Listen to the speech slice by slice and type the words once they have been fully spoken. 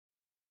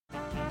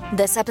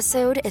This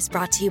episode is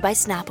brought to you by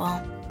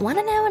Snapple. Want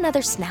to know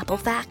another Snapple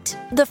fact?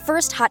 The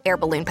first hot air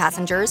balloon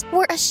passengers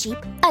were a sheep,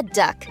 a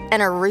duck,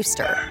 and a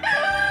rooster.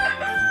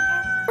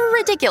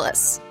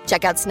 Ridiculous.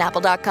 Check out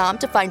Snapple.com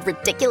to find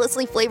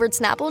ridiculously flavored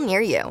Snapple near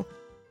you.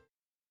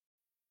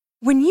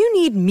 When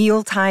you need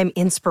mealtime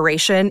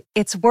inspiration,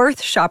 it's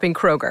worth shopping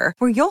Kroger,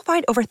 where you'll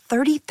find over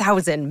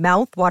 30,000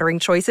 mouth-watering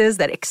choices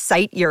that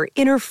excite your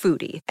inner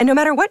foodie. And no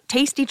matter what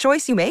tasty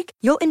choice you make,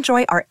 you'll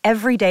enjoy our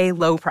everyday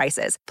low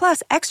prices,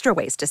 plus extra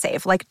ways to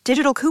save, like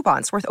digital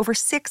coupons worth over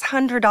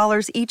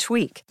 $600 each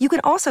week. You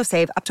can also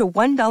save up to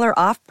 $1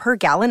 off per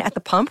gallon at the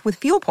pump with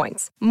fuel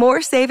points.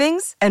 More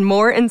savings and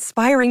more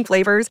inspiring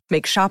flavors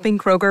make shopping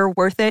Kroger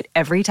worth it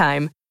every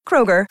time.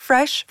 Kroger,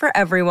 fresh for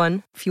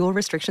everyone. Fuel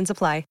restrictions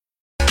apply.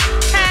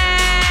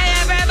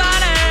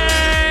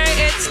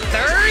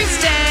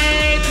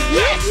 Thursday.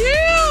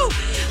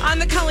 On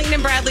the Colleen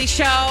and Bradley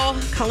Show.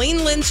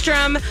 Colleen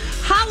Lindstrom,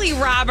 Holly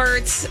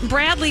Roberts.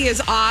 Bradley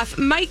is off.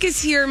 Mike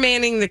is here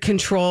manning the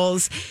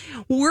controls.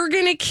 We're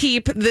going to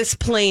keep this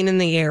plane in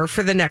the air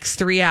for the next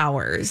 3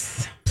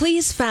 hours.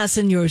 Please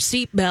fasten your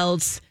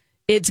seatbelts.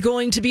 It's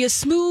going to be a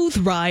smooth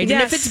ride.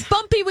 Yes. And if it's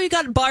bumpy, we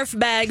got barf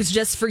bags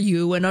just for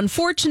you. And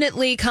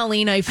unfortunately,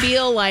 Colleen, I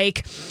feel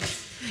like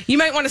you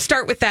might want to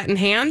start with that in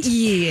hand.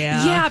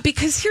 Yeah. Yeah,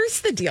 because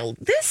here's the deal.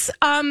 This,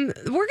 we're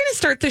going to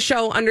start the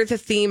show under the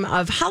theme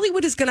of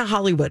Hollywood is going to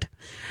Hollywood.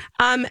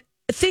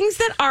 Things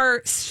that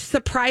are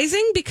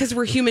surprising because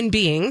we're human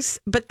beings,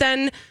 but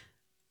then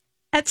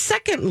at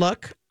second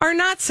look are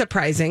not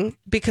surprising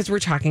because we're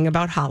talking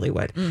about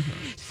Hollywood. Mm-hmm.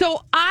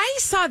 So I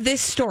saw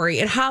this story,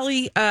 and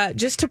Holly,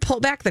 just to pull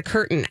back the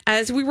curtain,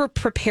 as we were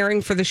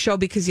preparing for the show,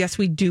 because yes,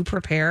 we do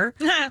prepare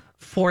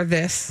for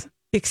this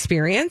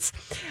experience.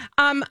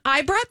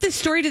 I brought this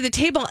story to the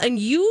table, and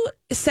you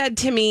said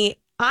to me,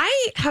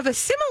 I have a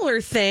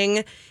similar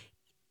thing.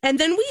 And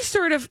then we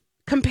sort of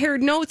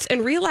compared notes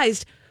and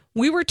realized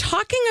we were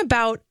talking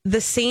about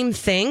the same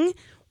thing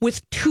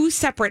with two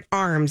separate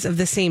arms of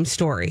the same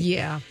story.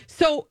 Yeah.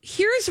 So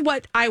here's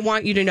what I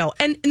want you to know.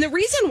 And the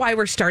reason why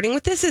we're starting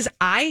with this is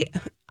I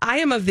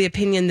am of the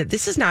opinion that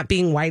this is not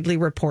being widely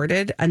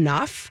reported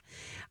enough.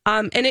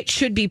 And it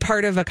should be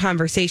part of a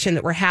conversation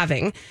that we're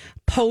having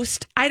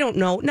post, I don't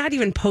know, not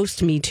even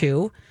post Me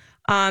Too,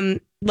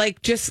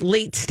 like just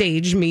late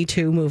stage Me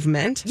Too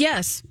movement.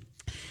 Yes.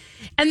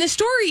 And the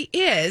story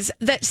is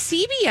that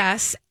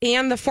CBS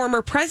and the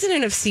former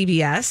president of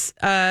CBS,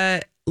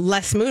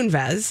 Les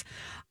Moonves,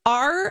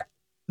 are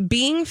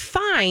being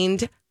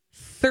fined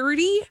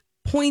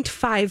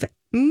 $30.5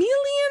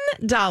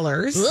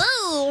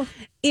 million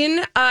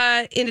in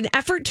an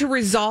effort to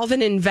resolve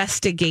an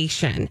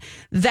investigation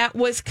that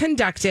was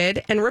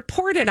conducted and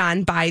reported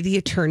on by the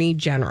Attorney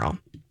General.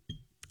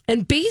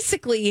 And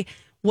basically,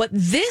 what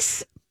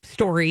this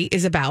story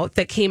is about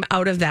that came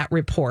out of that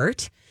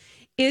report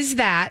is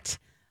that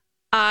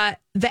an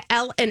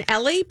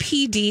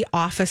LAPD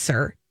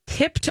officer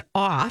tipped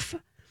off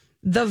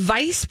the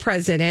vice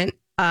president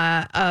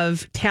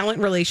of talent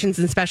relations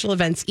and special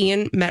events,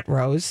 Ian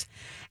Metrose,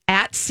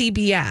 at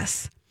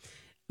CBS.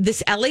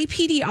 This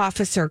LAPD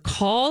officer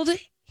called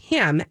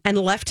him and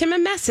left him a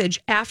message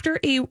after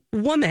a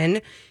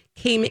woman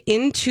came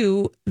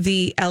into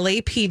the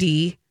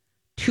LAPD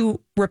to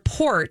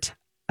report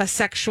a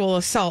sexual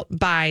assault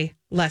by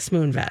Les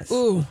Moonves.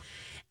 Ooh.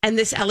 And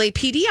this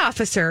LAPD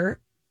officer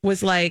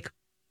was like,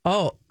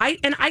 oh, I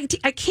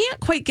can't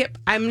quite get,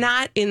 I'm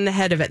not in the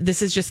head of it.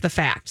 This is just the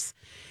facts.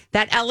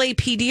 That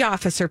LAPD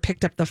officer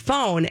picked up the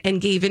phone and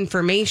gave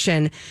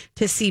information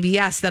to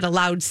CBS that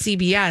allowed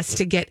CBS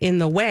to get in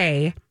the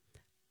way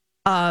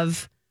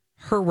of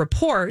her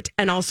report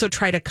and also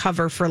try to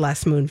cover for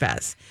Les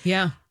Moonves.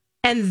 Yeah.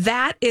 And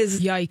that is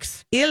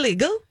yikes,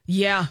 illegal.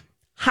 Yeah.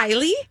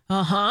 Highly.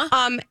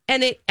 Uh-huh.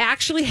 And it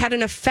actually had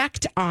an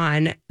effect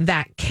on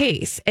that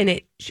case.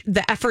 And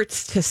the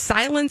efforts to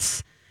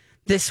silence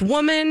this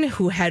woman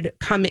who had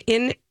come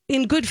in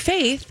good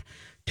faith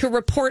to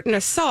report an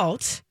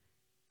assault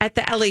at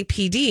the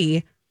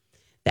LAPD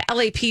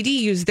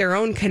used their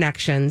own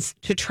connections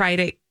to try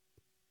to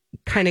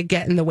kind of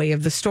get in the way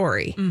of the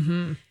story.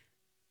 Mm-hmm.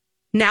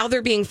 Now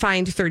they're being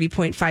fined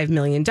 $30.5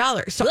 million.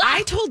 So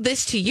I told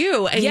this to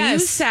you, and you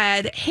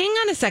said, hang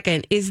on a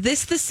second, is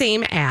this the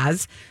same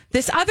as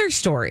this other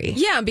story?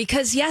 Yeah,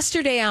 because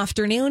yesterday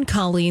afternoon,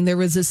 Colleen, there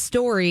was a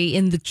story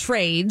in the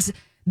trades,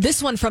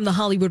 this one from the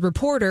Hollywood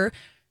Reporter,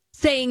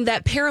 saying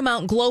that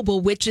Paramount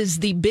Global, which is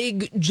the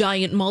big,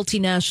 giant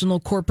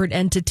multinational corporate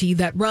entity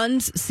that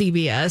runs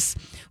CBS,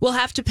 will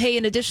have to pay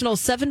an additional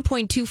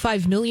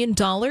 $7.25 million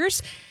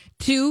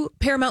to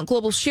Paramount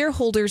Global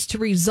shareholders to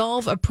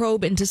resolve a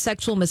probe into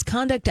sexual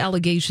misconduct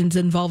allegations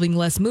involving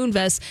Les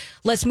Moonves.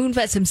 Les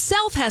Moonves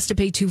himself has to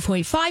pay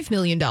 $2.5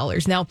 million.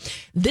 Now,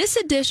 this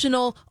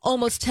additional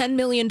almost $10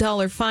 million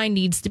fine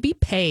needs to be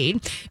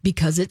paid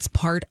because it's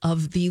part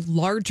of the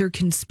larger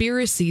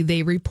conspiracy,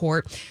 they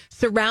report,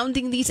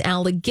 surrounding these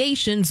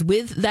allegations,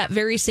 with that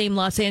very same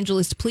Los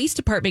Angeles Police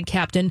Department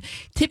captain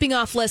tipping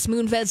off Les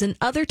Moonves and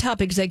other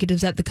top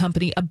executives at the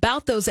company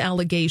about those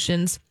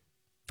allegations.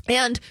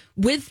 And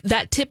with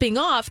that tipping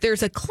off,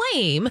 there's a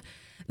claim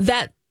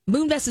that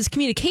Moonvest's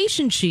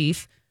communication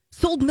chief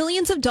sold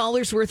millions of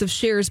dollars worth of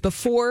shares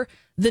before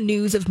the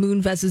news of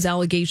Moonvest's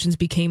allegations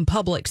became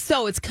public.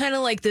 So it's kind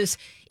of like this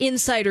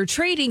insider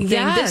trading thing.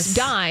 Yes. This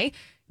guy,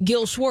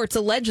 Gil Schwartz,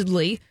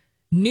 allegedly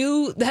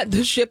knew that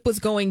the ship was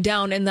going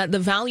down and that the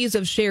values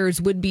of shares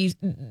would be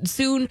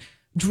soon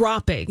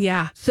dropping.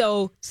 Yeah.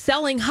 So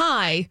selling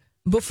high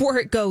before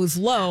it goes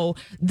low.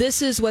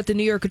 This is what the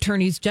New York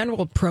Attorney's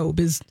General probe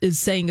is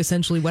saying,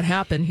 essentially what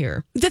happened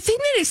here. The thing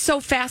that is so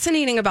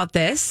fascinating about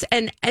this,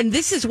 and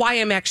this is why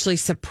I'm actually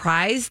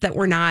surprised that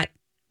we're not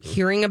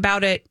hearing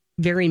about it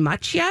very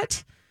much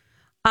yet,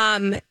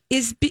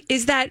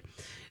 is that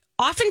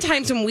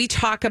oftentimes when we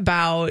talk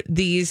about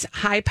these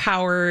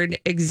high-powered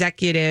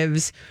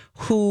executives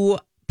who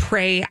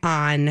prey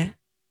on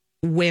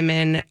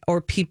women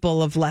or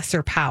people of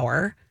lesser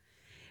power,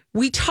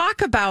 we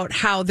talk about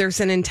how there's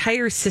an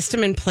entire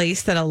system in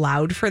place that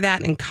allowed for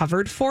that and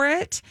covered for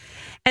it.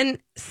 And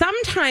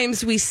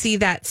sometimes we see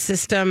that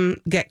system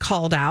get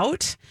called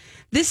out.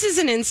 This is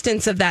an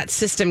instance of that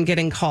system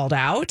getting called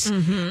out,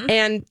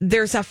 and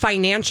there's a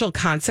financial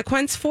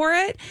consequence for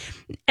it.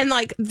 And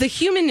like the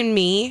human in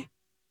me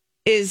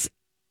is,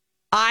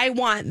 I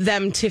want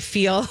them to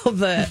feel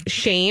the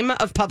shame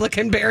of public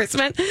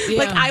embarrassment. Yeah.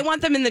 Like I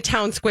want them in the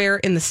town square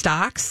in the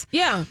stocks.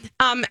 Yeah.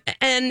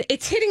 And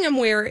it's hitting them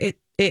where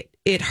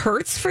it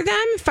hurts for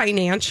them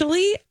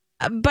financially,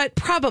 but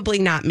probably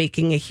not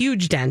making a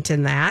huge dent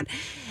in that.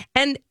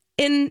 And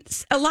in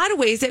a lot of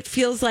ways, it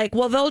feels like,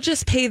 well, they'll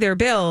just pay their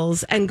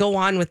bills and go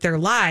on with their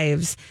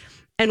lives.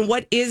 And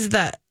what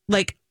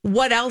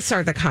else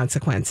are the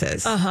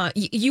consequences?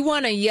 You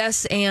want a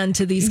yes and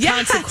to these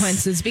Yes.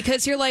 consequences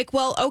because you're like,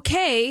 well,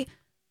 okay,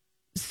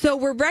 so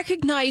we're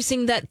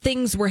recognizing that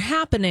things were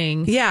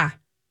happening. Yeah.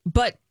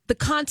 But the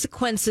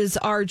consequences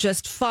are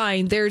just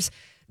fine. There's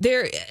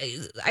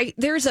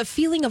a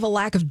feeling of a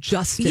lack of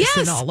justice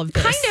in all of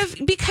this. Kind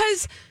of,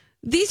 because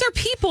these are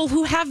people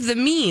who have the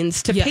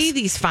means to pay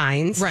these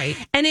fines. Right.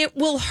 And it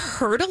will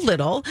hurt a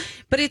little,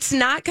 but it's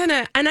not going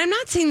to, and I'm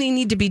not saying they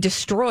need to be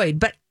destroyed,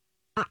 but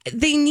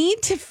they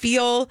need to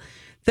feel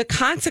the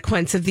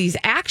consequence of these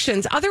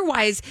actions.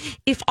 Otherwise,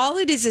 if all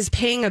it is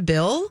paying a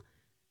bill,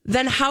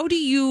 then how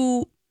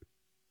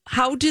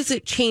does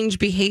it change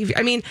behavior?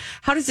 I mean,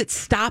 how does it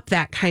stop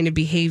that kind of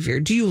behavior?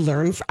 Do you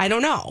learn? I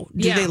don't know.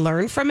 Do they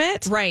learn from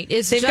it? Right.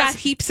 They've got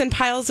heaps and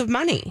piles of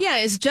money. Yeah.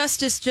 Is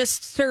justice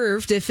just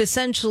served if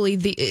essentially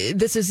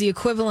this is the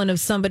equivalent of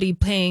somebody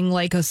paying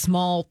like a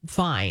small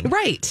fine?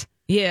 Right.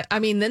 Yeah. I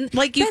mean, then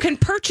you can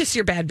purchase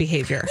your bad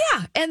behavior.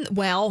 Yeah. And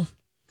well,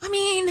 I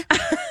mean, then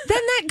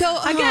that go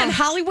again.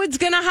 Hollywood's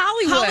gonna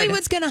Hollywood.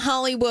 Hollywood's gonna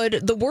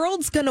Hollywood. The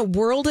world's gonna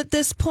world at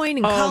this point.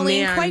 And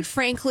Colleen, quite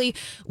frankly,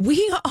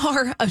 we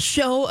are a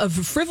show of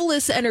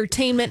frivolous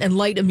entertainment and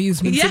light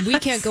amusements, Yes. and we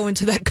can't go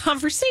into that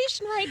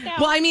conversation right now.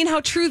 Well, I mean,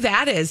 how true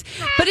that is.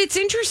 But it's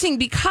interesting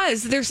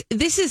because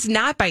this is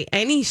not by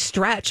any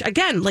stretch,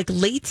 again, like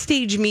late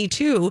stage Me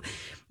Too.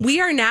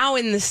 We are now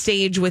in the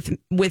stage with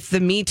the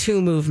Me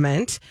Too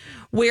movement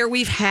where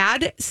we've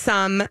had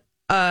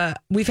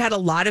a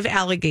lot of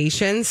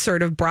allegations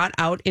sort of brought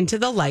out into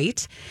the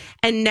light,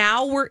 and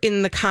now we're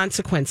in the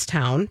consequence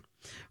town,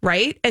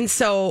 right? And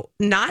so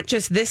not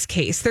just this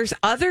case, there's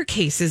other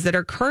cases that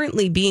are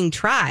currently being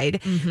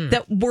tried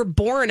that were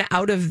born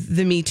out of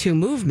the Me Too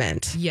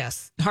movement.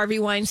 Yes. Harvey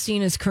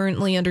Weinstein is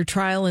currently under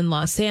trial in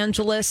Los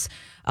Angeles.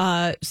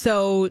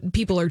 So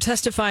people are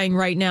testifying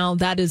right now.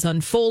 That is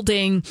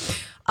unfolding.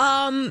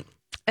 And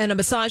a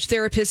massage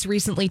therapist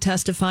recently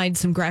testified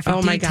some graphic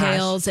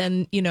details.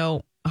 And,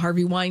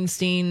 Harvey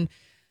Weinstein,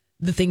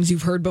 the things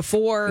you've heard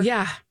before.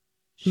 Yeah.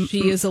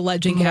 She is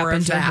alleging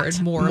happened to her.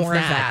 More of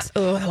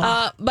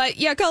that. But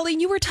yeah,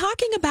 Colleen, you were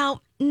talking about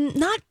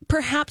not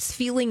perhaps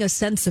feeling a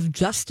sense of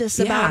justice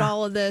about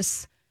all of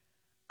this.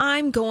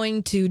 I'm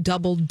going to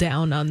double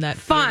down on that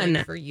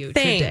feeling for you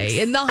today.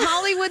 And the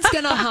Hollywood's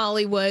going to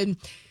Hollywood.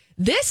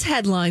 This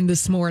headline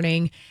this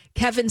morning,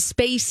 Kevin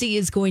Spacey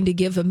is going to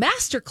give a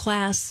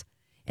masterclass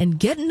and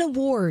get an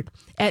award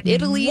at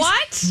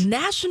Italy's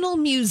National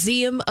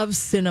Museum of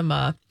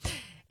Cinema.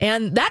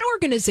 And that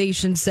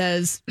organization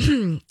says,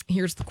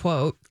 here's the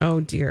quote. Oh,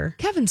 dear.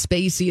 Kevin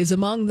Spacey is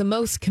among the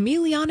most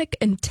chameleonic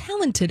and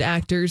talented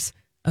actors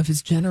of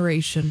his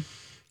generation.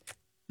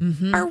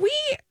 Mm-hmm. Are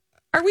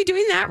we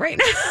doing that right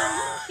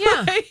now?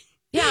 Yeah.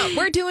 Yeah,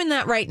 we're doing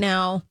that right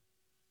now.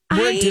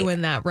 We're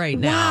doing that right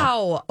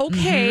now. Wow.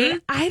 Okay.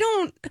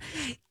 Mm-hmm.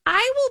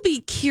 I will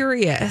be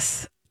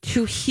curious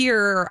to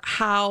hear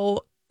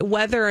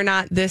whether or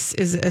not this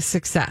is a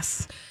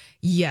success.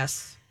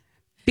 Yes.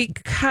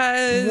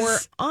 Because we're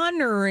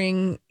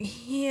honoring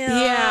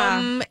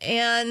him.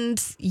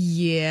 And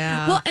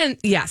Well, and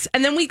yes.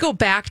 And then we go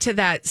back to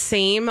that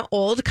same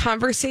old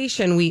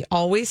conversation we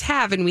always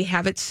have. And we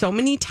have it so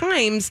many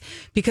times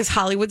because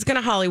Hollywood's going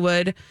to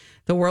Hollywood.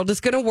 The world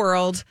is going to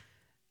world.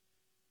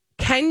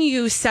 Can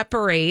you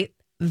separate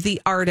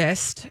the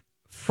artist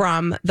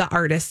from the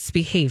artist's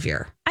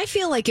behavior? I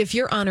feel like if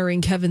you're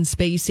honoring Kevin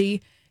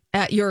Spacey,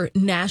 at your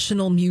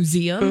national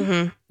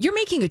museum, you're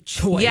making a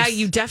choice. Yeah,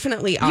 you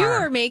definitely are. You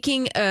are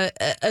making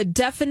a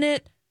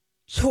definite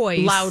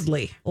choice.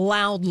 Loudly.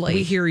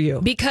 We hear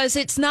you. Because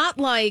it's not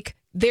like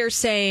they're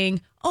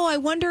saying, oh, I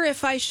wonder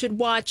if I should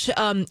watch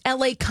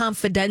L.A.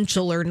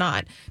 Confidential or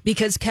not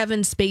because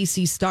Kevin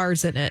Spacey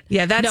stars in it.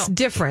 Yeah, that's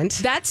different.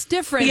 That's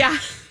different. Yeah.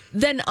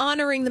 Than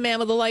honoring the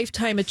Man of the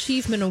Lifetime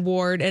Achievement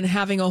Award and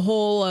having a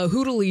whole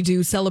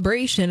hoodly-doo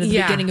celebration at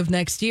the beginning of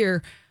next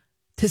year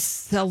to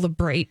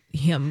celebrate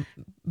him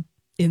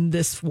in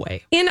this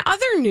way. In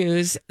other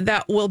news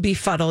that will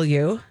befuddle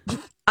you,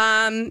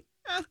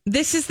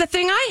 this is the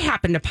thing I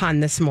happened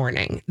upon this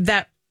morning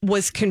that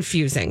was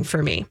confusing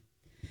for me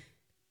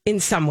in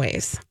some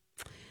ways.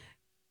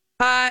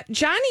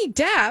 Johnny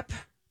Depp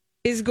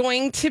is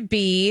going to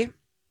be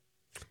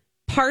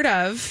part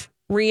of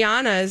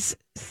Rihanna's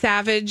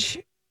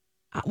Savage.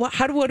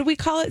 What do we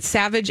call it?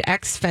 Savage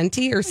X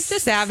Fenty or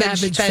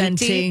Savage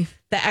Fenty?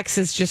 The X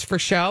is just for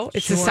show.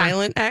 It's a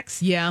silent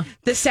X. Yeah.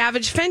 The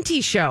Savage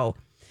Fenty show.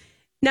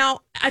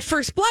 Now, at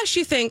first blush,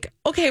 you think,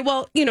 okay,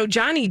 well,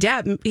 Johnny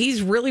Depp,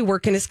 he's really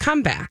working his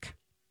comeback.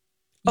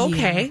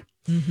 Okay.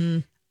 Yeah. Mm-hmm.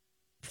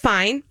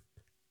 Fine.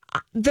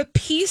 The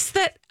piece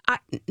that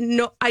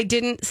I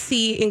didn't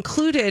see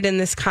included in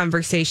this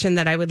conversation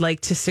that I would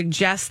like to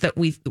suggest that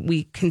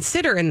we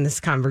consider in this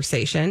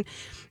conversation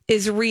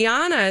is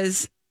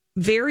Rihanna's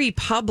very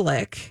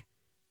public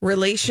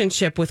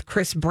relationship with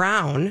Chris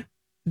Brown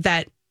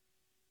that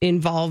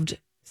involved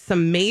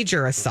some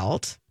major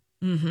assault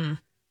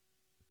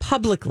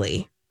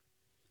publicly.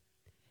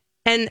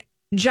 And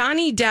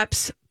Johnny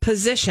Depp's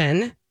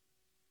position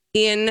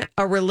in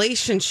a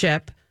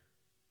relationship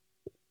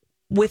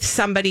with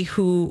somebody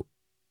who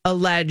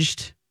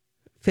alleged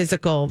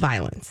physical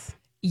violence.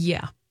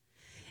 Yeah.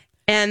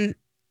 And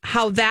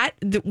how that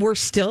we're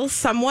still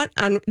somewhat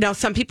now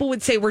some people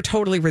would say we're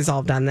totally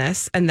resolved on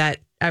this and that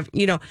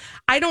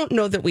I don't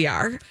know that we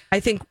are. I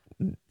think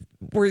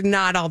we're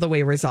not all the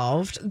way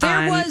resolved.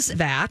 There was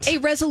that a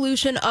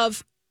resolution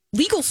of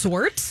legal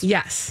sorts.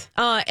 Yes.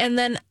 And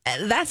then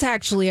that's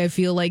actually, I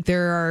feel like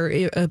there are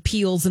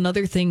appeals and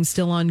other things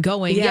still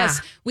ongoing. Yeah.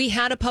 Yes, we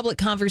had a public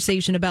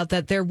conversation about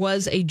that. There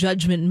was a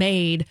judgment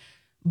made,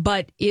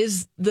 but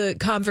is the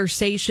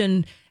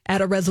conversation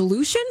at a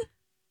resolution?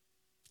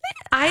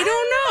 I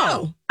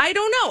don't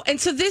know. And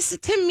so this,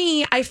 to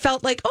me, I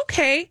felt like,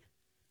 okay,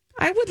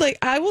 I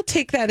will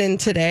take that in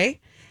today.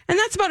 And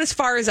that's about as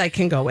far as I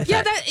can go with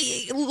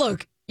it.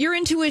 Look, your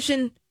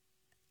intuition,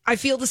 I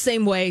feel the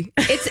same way.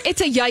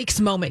 It's a yikes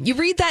moment. You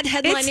read that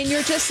headline and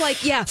you're just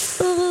like, yeah,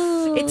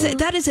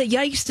 that is a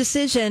yikes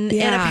decision.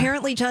 Yeah. And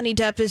apparently Johnny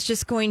Depp is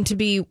just going to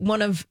be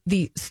one of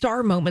the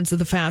star moments of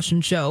the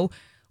fashion show,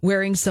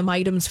 wearing some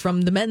items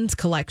from the men's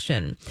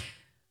collection.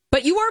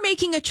 But you are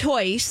making a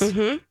choice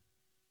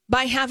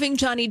by having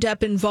Johnny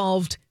Depp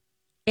involved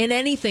in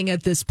anything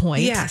at this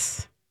point.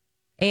 Yes.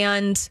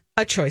 And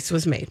a choice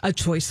was made.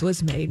 Choices.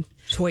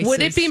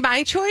 Would it be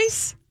my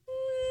choice?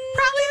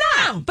 Probably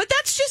not. But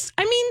that's just,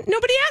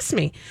 nobody asked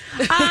me.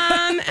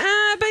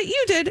 But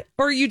you did,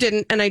 or you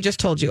didn't, and I just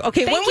told you.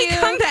 Okay, when we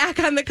come back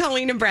on the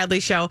Colleen and Bradley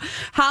Show,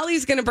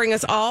 Holly's going to bring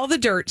us all the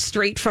dirt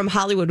straight from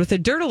Hollywood with a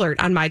Dirt Alert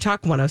on My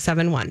Talk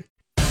 107.1.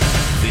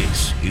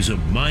 This is a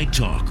My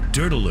Talk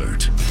Dirt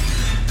Alert.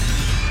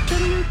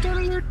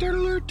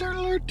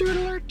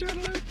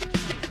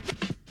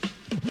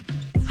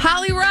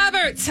 Holly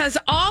Roberts has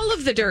all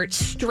of the dirt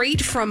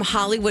straight from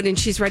Hollywood, and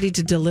she's ready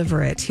to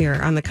deliver it here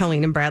on the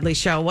Colleen and Bradley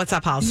Show. What's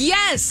up, Holly?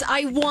 Yes,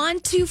 I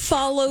want to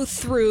follow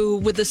through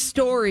with the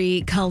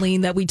story,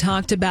 Colleen, that we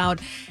talked about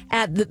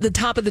at the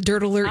top of the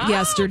Dirt Alert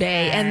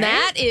yesterday, and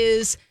that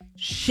is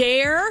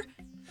Cher.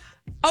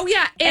 Oh,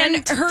 yeah,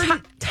 and her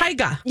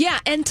Tyga. Yeah,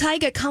 and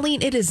Tyga.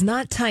 Colleen, it is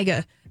not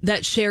Tyga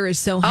that Cher is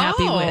so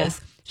happy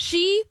with.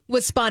 She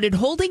was spotted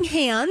holding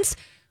hands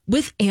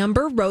with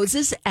Amber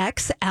Rose's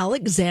ex,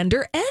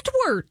 Alexander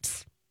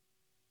Edwards.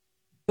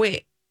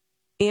 Wait,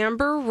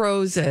 Amber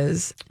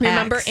Rose's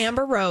Remember ex.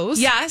 Amber Rose?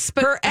 Yes,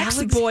 but her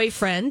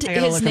ex-boyfriend,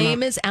 his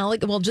name is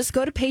Alec. Well, just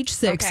go to page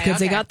 6 because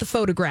they got the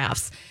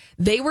photographs.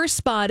 They were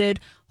spotted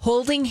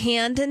holding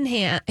hands.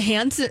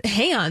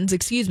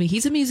 Excuse me.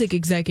 He's a music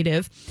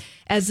executive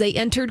as they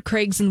entered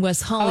Craig's in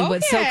West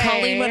Hollywood. Okay. So,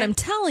 Colleen, what I'm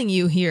telling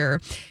you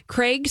here,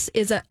 Craig's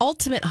is an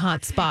ultimate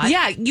hotspot.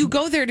 Yeah, you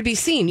go there to be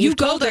seen. You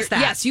go told there. us that.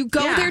 Yes, you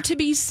go there to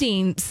be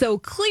seen. So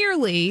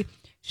clearly,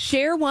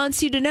 Cher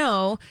wants you to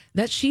know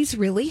that she's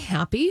really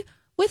happy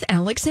with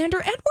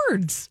Alexander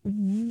Edwards.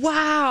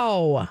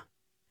 Wow.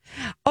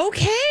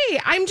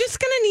 Okay, I'm just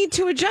going to need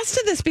to adjust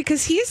to this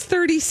because he is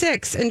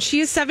 36 and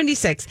she is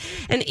 76.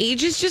 And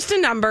age is just a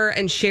number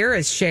and Cher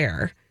is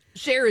Cher.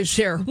 Cher is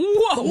Cher.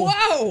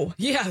 Whoa.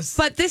 Yes.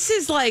 But this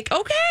is like,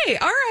 okay,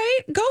 all right,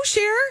 go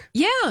Cher.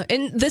 Yeah,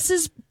 and this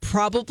is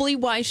probably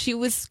why she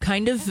was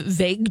kind of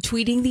vague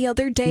tweeting the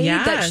other day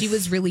that she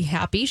was really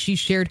happy. She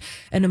shared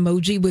an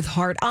emoji with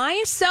heart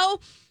eyes.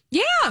 So,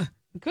 yeah.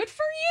 Good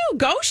for you.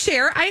 Go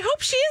Cher. I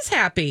hope she is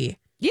happy.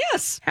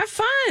 Yes. Have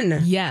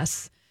fun.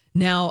 Yes.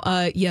 Now,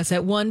 yes,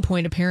 at one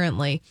point,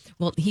 apparently,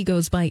 well, he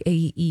goes by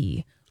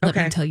AE. Let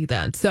Okay. me tell you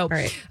that. So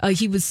right.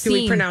 he was Do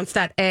seen. we pronounce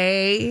that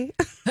A?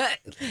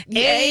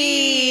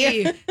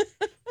 A.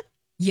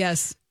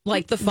 Yes.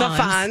 Like the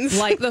Fonz.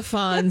 Like the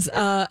Fonz.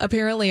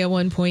 Apparently, at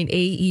one point,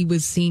 AE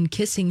was seen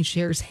kissing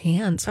Cher's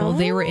hands while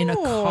they were in a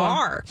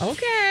car.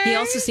 Okay. He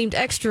also seemed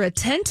extra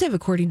attentive,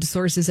 according to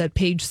sources at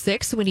Page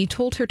 6, when he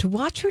told her to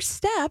watch her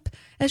step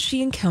as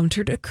she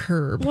encountered a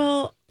curb.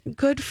 Well,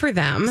 good for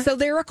them. So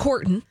they're a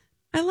courting.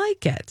 I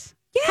like it.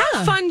 Yeah.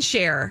 Have fun,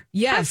 Cher.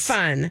 Yes. Have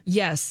fun.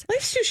 Yes.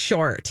 Life's too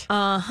short.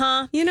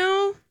 Uh-huh. You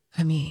know?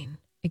 I mean,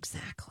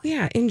 exactly.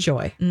 Yeah,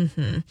 enjoy.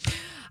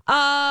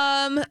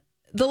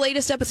 The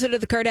latest episode of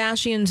The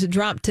Kardashians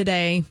dropped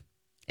today,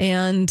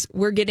 and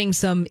we're getting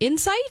some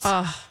insight,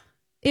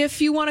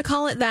 if you want to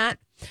call it that,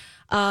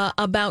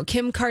 about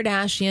Kim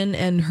Kardashian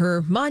and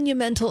her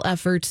monumental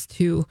efforts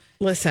to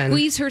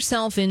squeeze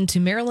herself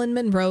into Marilyn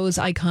Monroe's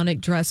iconic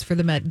dress for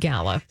the Met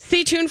Gala.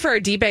 Stay tuned for our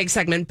D-Bag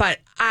segment, but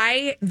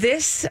I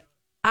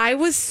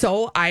was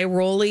so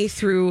eye-rolly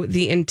through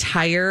the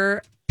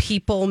entire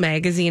People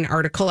magazine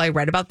article I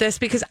read about this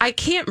because I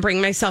can't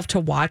bring myself to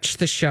watch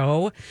the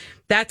show.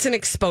 That's an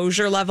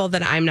exposure level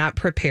that I'm not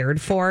prepared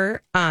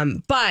for.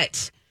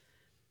 But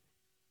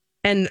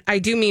I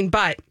do mean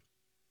but,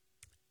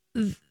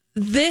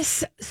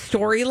 this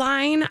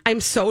storyline, I'm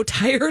so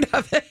tired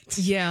of it.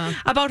 Yeah.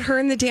 About her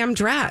in the damn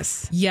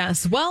dress.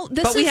 Yes. Well,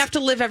 we have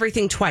to live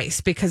everything twice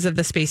because of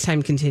the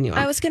space-time continuum.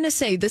 I was going to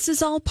say, this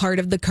is all part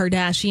of the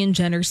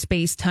Kardashian-Jenner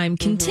space-time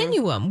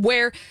continuum,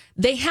 where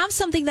they have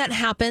something that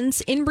happens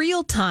in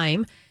real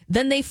time,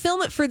 then they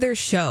film it for their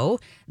show,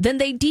 then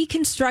they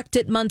deconstruct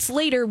it months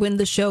later when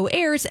the show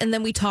airs, and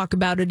then we talk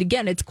about it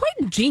again. It's quite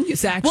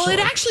genius, actually. Well, it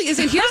actually is.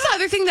 And here's the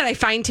other thing that I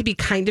find to be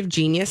kind of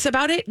genius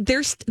about it.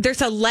 There's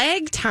a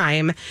lag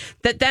time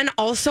that then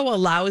also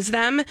allows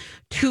them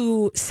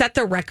to set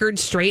the record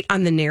straight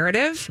on the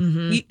narrative.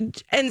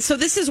 And so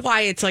this is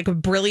why it's like a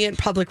brilliant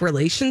public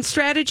relations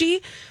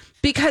strategy.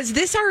 Because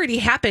this already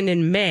happened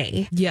in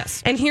May.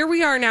 Yes. And here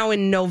we are now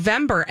in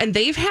November, and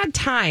they've had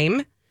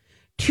time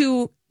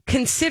to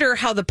consider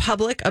how the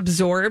public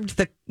absorbed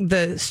the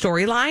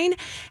storyline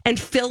and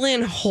fill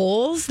in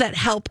holes that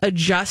help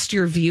adjust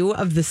your view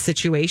of the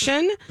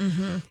situation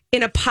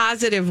in a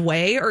positive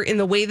way or in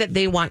the way that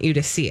they want you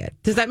to see it.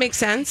 Does that make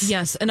sense?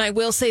 Yes. And I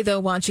will say, though,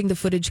 watching the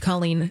footage,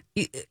 Colleen,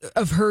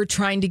 of her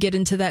trying to get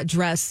into that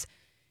dress,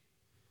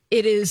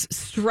 it is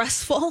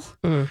stressful.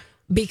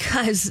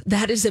 Because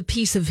that is a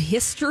piece of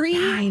history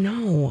I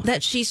know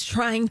that she's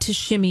trying to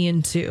shimmy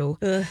into.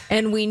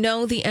 And we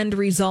know the end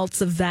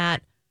results of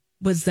that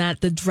was that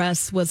the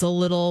dress was a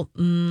little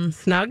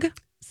snug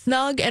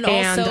and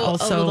also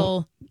a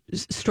little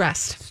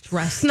stressed.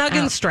 Snug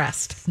and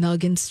stressed.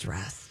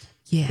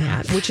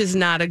 Yeah. Which is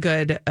not a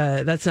good,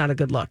 that's not a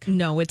good look.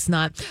 No, it's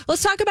not.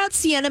 Let's talk about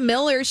Sienna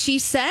Miller. She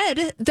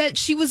said that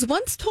she was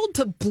once told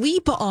to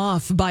bleep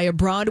off by a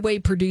Broadway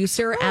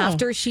producer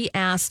after she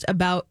asked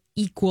about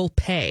equal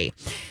pay.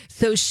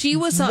 So she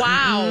was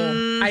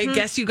wow. I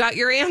guess you got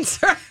your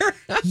answer.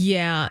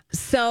 Yeah.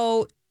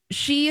 So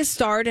she has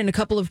starred in a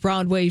couple of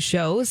Broadway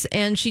shows,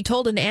 and she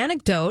told an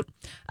anecdote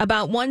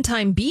about one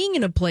time being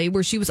in a play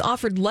where she was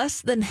offered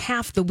less than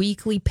half the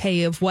weekly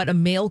pay of what a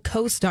male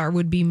co-star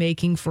would be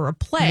making for a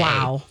play.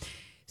 Wow.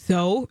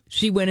 So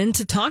she went in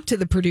to talk to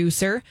the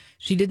producer.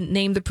 She didn't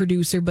name the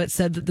producer, but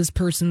said that this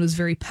person was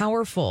very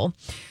powerful.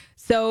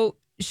 So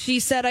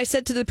she said, I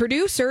said to the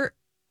producer,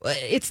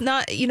 it's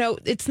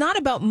not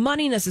about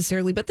money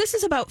necessarily, but this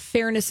is about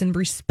fairness and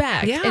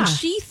respect. Yeah. And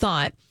she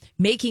thought,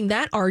 making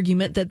that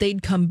argument, that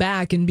they'd come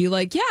back and be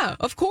like, yeah,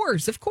 of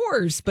course.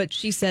 But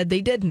she said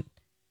they didn't.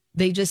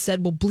 They just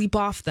said, well, bleep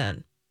off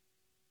then.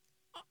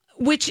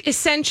 Which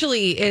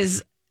essentially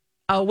is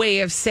a way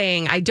of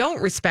saying, I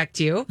don't respect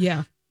you.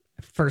 Yeah.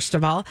 First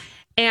of all.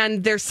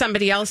 And there's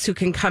somebody else who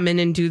can come in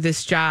and do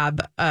this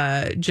job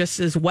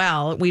just as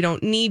well. We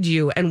don't need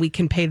you, and we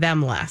can pay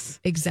them less.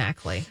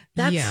 Exactly.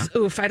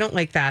 Oof, I don't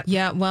like that.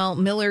 Yeah, well,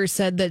 Miller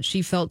said that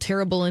she felt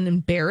terrible and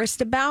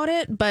embarrassed about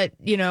it. But,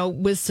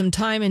 with some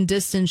time and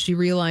distance, she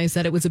realized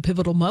that it was a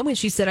pivotal moment.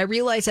 She said, I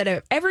realized that I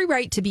have every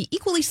right to be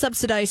equally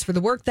subsidized for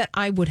the work that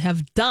I would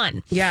have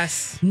done.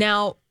 Yes.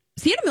 Now,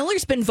 Sienna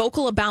Miller's been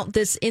vocal about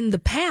this in the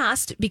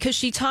past because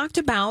she talked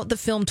about the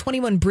film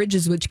 21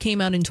 Bridges, which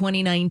came out in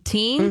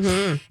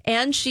 2019.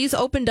 And she's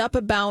opened up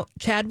about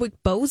Chadwick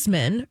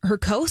Boseman, her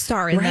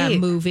co-star in that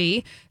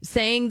movie,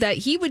 saying that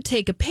he would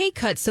take a pay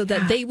cut so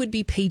that they would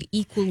be paid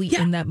equally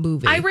in that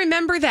movie. I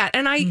remember that.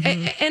 And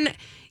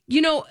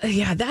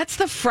that's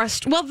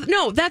the well,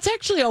 no, that's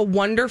actually a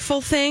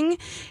wonderful thing,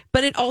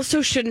 but it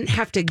also shouldn't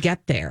have to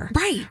get there.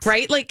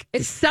 Right? Like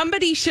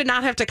somebody should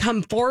not have to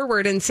come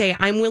forward and say,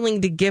 I'm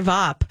willing to give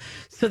up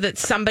so that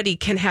somebody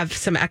can have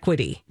some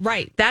equity.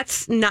 Right.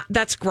 That's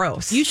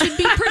gross. You should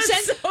be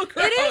So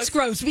gross. It is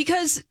gross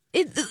because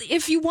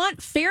if you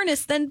want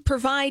fairness, then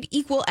provide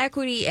equal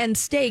equity and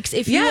stakes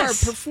if you are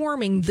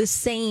performing the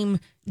same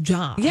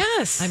job.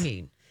 Yes.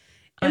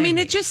 I mean,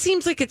 it just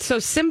seems like it's so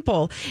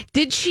simple.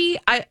 Did she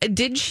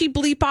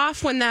bleep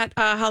off when that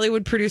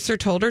Hollywood producer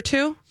told her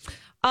to?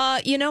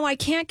 I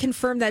can't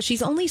confirm that.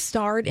 She's only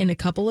starred in a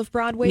couple of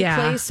Broadway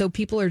plays, so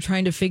people are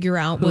trying to figure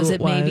out, was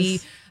it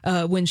maybe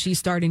when she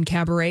starred in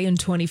Cabaret in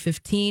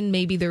 2015?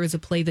 Maybe there was a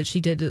play that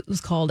she did. It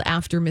was called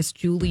After Miss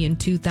Julie in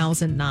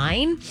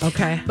 2009.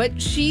 Okay.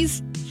 But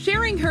she's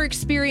sharing her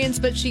experience,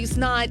 but she's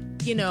not,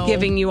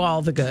 giving you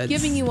all the goods.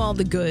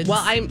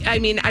 Well, I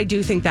mean, I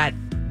do think that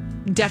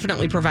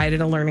definitely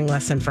provided a learning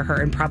lesson for her,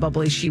 and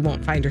probably she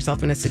won't find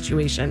herself in a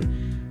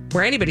situation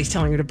where anybody's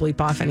telling her to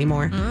bleep off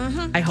anymore.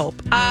 I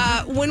hope.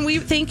 When we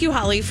thank you,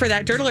 Holly, for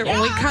that Dirt Alert.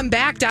 When we come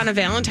back, Donna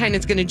Valentine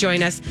is going to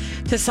join us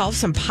to solve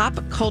some pop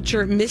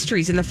culture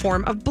mysteries in the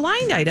form of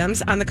blind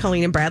items on the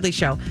Colleen and Bradley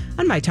Show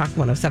on My Talk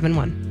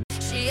 107.1.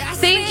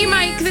 Thank you,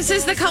 Mike. This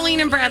is the Colleen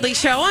and Bradley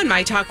Show on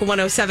My Talk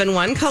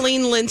 107.1.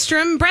 Colleen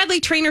Lindstrom, Bradley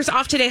Trainer's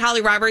off today.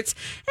 Holly Roberts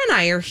and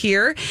I are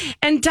here.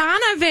 And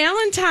Donna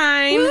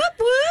Valentine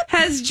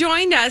has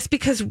joined us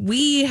because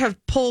we have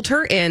pulled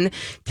her in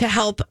to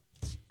help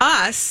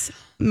us,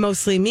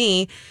 mostly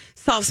me,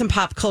 solve some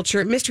pop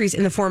culture mysteries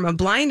in the form of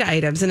blind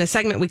items in a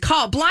segment we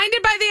call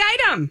Blinded by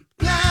the Item.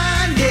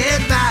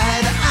 Blinded by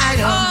the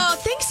Item. Oh,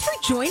 thanks for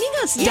joining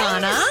us,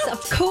 Donna. Yes,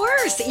 of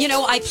course.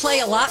 I play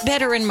a lot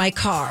better in my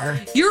car.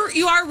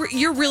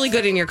 You're really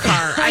good in your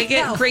car. I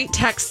get great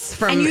texts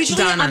from and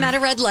usually Donna. I'm at a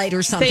red light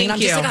or something. Thank I'm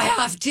you. just like, I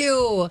have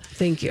to.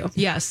 Thank you.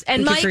 Yes.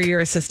 And Thank Mike, you for your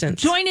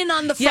assistance. join in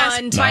on the fun.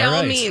 Yes, by all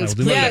right, means, I'll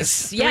do my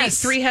best.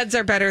 please. Three heads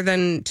are better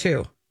than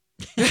two.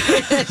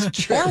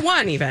 Or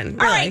one even.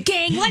 All really. right,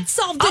 gang, let's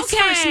solve this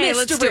first mystery.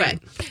 Let's do it.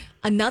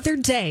 Another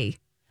day,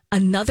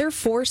 another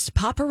forced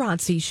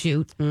paparazzi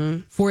shoot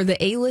for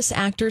the A-list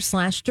actor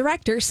 /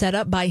 director set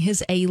up by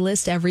his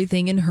A-list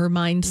everything in her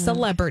mind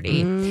celebrity.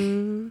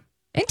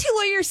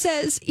 Anti-lawyer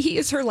says he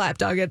is her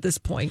lapdog at this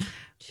point.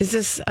 Is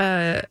this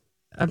a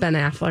Ben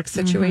Affleck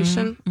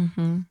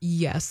situation?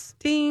 Yes.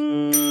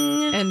 Ding.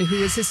 And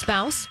who is his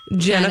spouse?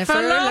 Jennifer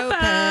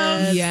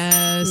Lopez.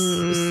 Yes.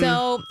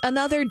 So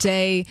another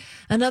day,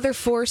 another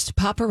forced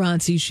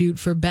paparazzi shoot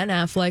for Ben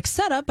Affleck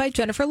set up by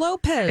Jennifer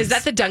Lopez. Is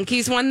that the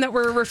Donkeys one that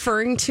we're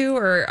referring to,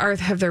 or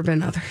have there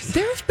been others?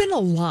 There have been a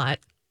lot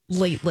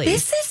lately.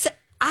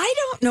 I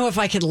don't know if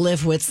I could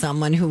live with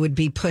someone who would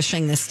be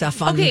pushing this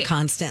stuff on me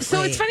constantly.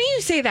 So it's funny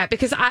you say that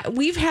because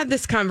we've had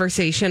this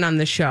conversation on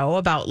the show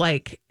about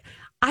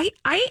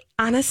I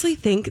honestly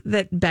think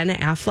that Ben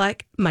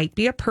Affleck might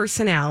be a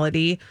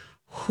personality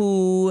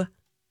who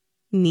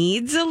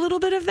needs a little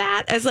bit of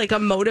that as a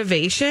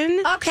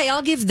motivation. Okay,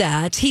 I'll give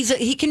that.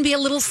 He can be a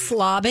little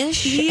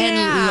slobbish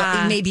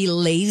and maybe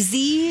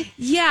lazy.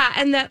 Yeah,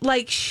 and that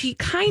she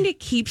kind of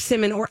keeps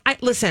him in.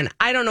 Listen,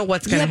 I don't know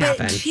what's going to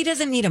happen. But she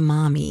doesn't need a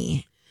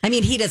mommy. I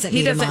mean, he doesn't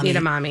need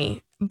a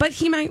mommy, but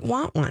he might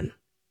want one.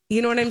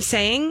 You know what I'm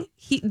saying?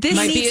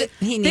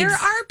 There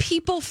are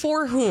people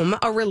for whom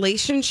a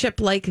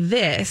relationship like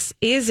this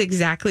is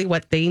exactly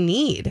what they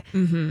need.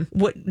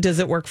 What does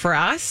it work for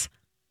us?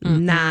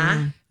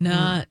 Nah.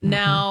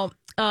 Now,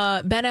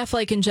 Ben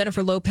Affleck and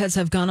Jennifer Lopez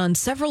have gone on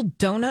several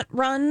donut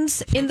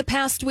runs in the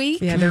past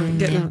week. Yeah, they're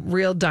getting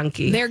real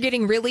dunky. They're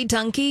getting really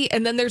dunky.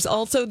 And then there's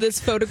also this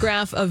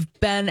photograph of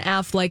Ben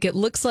Affleck. It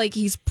looks like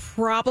he's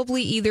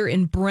probably either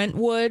in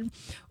Brentwood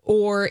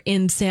or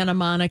in Santa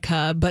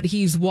Monica, but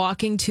he's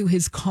walking to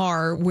his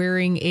car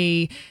wearing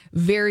a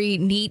very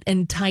neat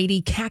and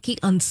tidy khaki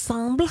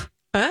ensemble.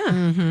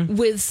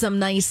 With some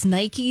nice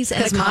Nikes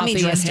and a mommy coffee in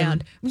dressed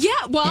hand. him.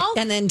 Yeah, well.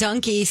 And then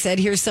Donkey said,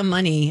 here's some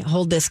money.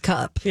 Hold this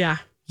cup. Yeah.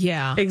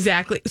 Yeah.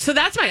 Exactly. So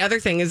that's my other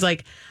thing is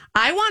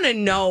I want to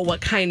know what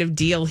kind of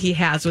deal he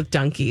has with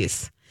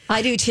Donkeys.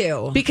 I do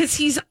too. Because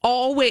he's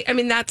always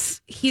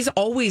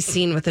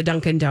seen with a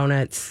Dunkin'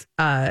 Donuts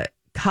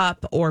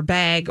cup or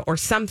bag or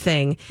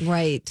something.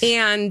 Right.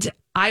 And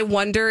I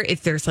wonder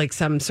if there's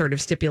some sort of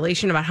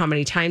stipulation about how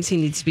many times he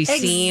needs to be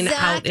seen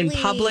out in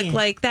public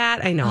like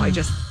that. I know.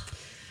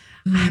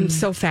 I'm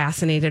so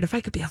fascinated. If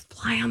I could be a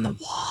fly on the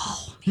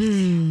wall.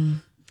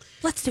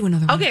 Let's do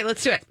another one. Okay,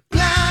 let's do it.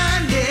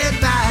 Blinded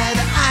by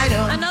the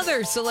Item.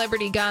 Another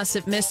celebrity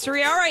gossip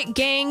mystery. All right,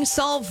 gang,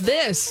 solve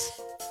this.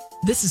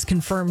 This is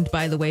confirmed,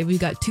 by the way. We've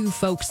got two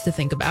folks to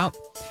think about.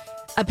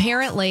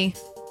 Apparently,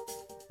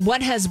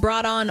 what has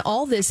brought on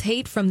all this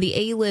hate from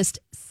the A-list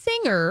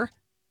singer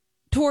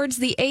towards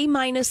the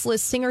A-minus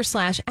list singer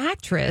 /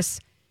 actress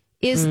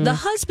is the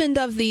husband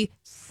of the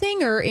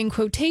singer, in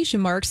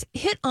quotation marks,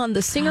 hit on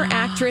the singer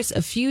actress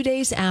a few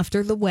days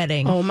after the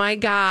wedding. Oh my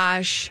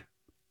gosh.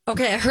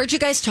 Okay, I heard you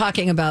guys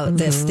talking about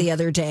this the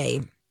other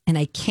day, and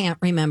I can't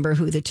remember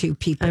who the two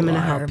people I'm going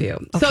to are. help you.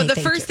 Okay, So the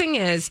thank first you. thing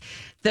is,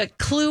 the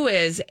clue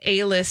is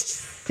A-list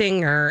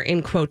singer,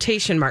 in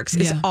quotation marks,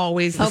 is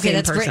always the same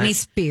that's person. Britney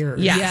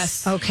Spears.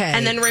 Yes. Okay.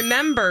 And then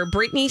remember,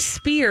 Britney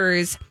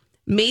Spears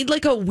made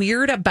a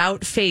weird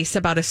about face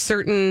about a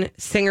certain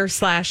singer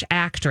 /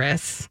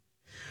 actress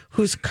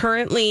who's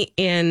currently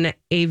in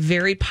a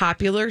very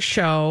popular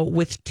show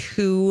with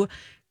two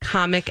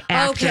comic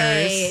actors.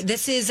 Okay,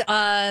 this is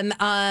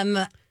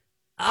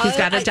He's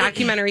got a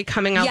documentary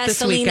coming out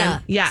this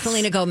weekend. Yes.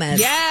 Selena Gomez.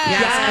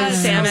 Yes. And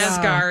Sam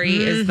Asghari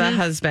is the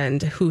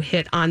husband who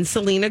hit on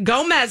Selena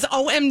Gomez.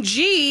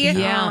 OMG.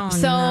 Yeah.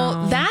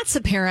 That's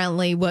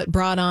apparently what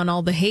brought on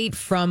all the hate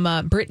from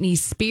Britney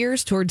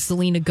Spears towards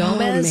Selena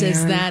Gomez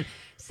is that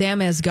Sam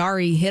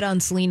Asghari hit on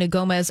Selena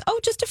Gomez,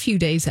 just a few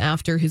days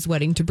after his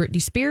wedding to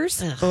Britney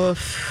Spears.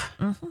 Oof.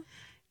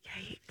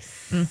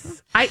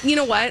 Yikes. You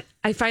know what?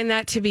 I find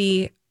that to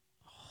be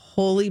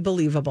wholly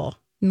believable.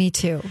 Me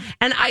too.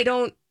 And I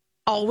don't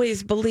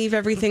always believe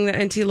everything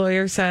that NT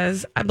Lawyer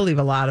says. I believe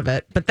a lot of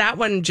it, but that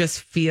one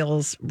just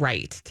feels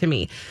right to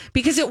me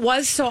because it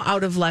was so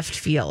out of left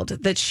field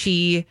that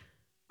she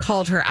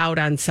called her out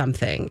on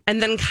something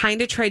and then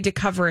kind of tried to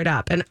cover it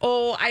up. And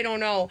I don't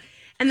know.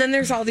 And then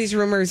there's all these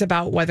rumors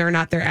about whether or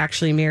not they're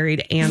actually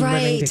married and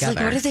living together.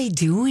 Like, what are they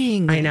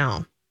doing? I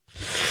know.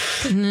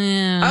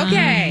 Yeah.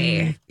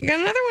 Okay. You got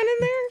another one in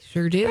there?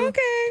 Sure do.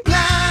 Okay.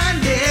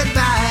 Blinded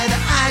by the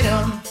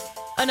item.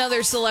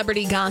 Another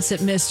celebrity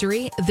gossip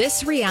mystery.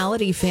 This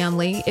reality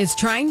family is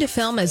trying to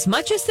film as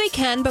much as they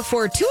can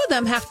before two of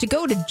them have to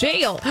go to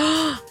jail.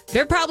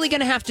 They're probably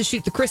going to have to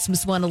shoot the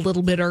Christmas one a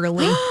little bit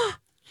early. Oh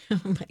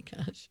my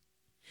gosh.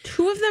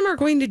 Two of them are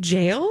going to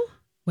jail?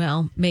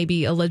 Well,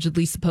 maybe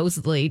allegedly,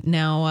 supposedly.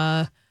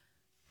 Now,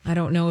 I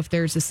don't know if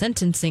there's a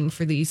sentencing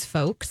for these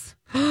folks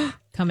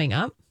coming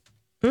up.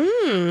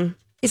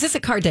 Is this a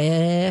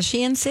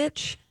Kardashian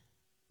sitch?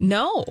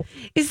 No.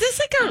 Is this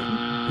like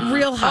a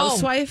Real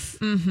Housewife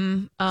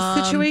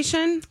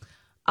situation?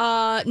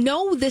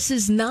 No, this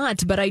is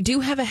not. But I do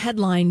have a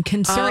headline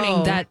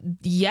concerning that,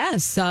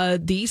 yes,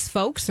 these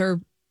folks are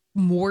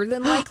more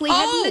than likely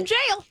heading to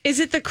jail. Is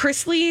it the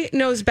Chrisley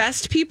Knows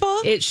Best people?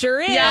 It sure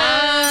is.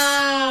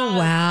 Yeah.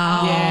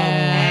 Wow.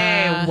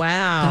 Yeah.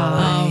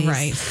 Wow. All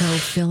right. So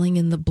filling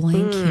in the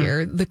blank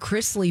here, the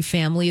Chrisley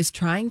family is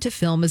trying to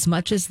film as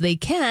much as they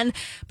can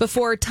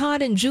before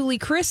Todd and Julie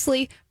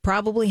Chrisley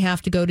probably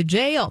have to go to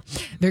jail.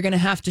 They're going to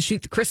have to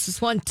shoot the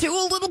Christmas one too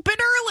a little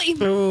bit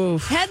early.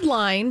 Oof.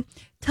 Headline,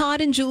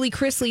 Todd and Julie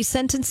Chrisley's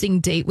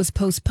sentencing date was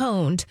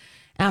postponed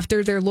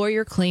after their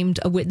lawyer claimed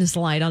a witness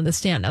lied on the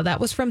stand. Now, that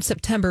was from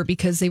September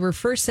because they were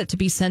first set to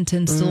be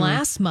sentenced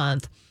last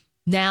month.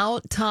 Now,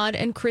 Todd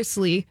and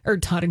Julie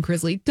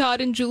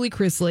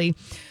Chrisley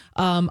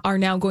are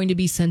now going to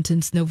be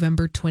sentenced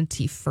November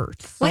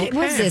 21st. What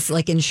was this,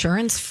 like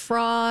insurance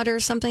fraud or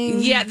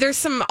something? Yeah,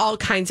 there's all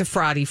kinds of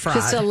fraudy fraud.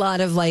 Just a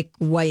lot of like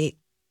white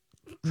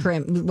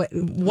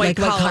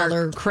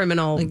collar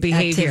criminal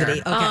behavior.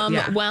 Activity.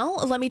 Okay.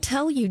 Well, let me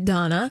tell you,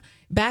 Donna,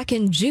 back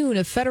in June,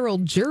 a federal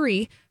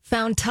jury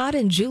found Todd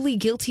and Julie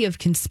guilty of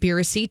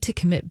conspiracy to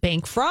commit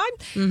bank fraud,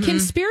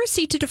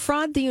 conspiracy to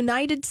defraud the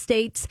United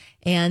States,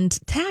 and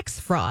tax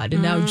fraud.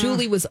 And now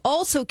Julie was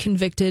also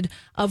convicted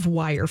of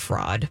wire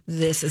fraud.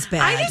 This is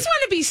bad. I just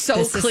want to be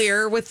so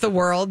clear with the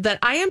world that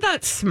I am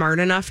not smart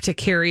enough to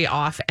carry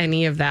off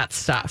any of that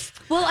stuff.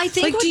 Well, I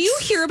think do you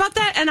hear about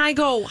that? And I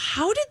go,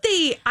 how did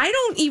they?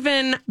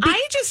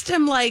 I just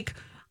am like,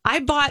 I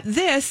bought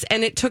this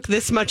and it took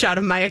this much out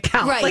of my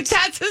account. Right. Like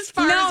that's as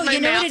far as my you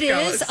know math what it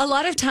goes. is? A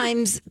lot of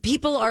times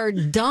people are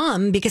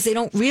dumb because they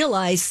don't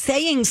realize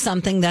saying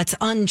something that's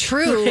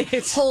untrue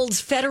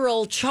holds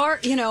federal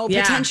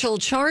potential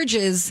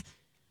charges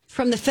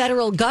from the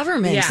federal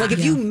government. Yeah. Like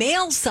if you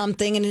mail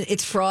something and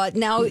it's fraud,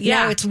 now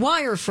it's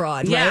wire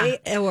fraud, right?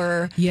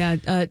 Or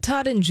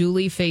Todd and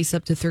Julie face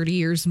up to 30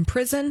 years in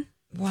prison.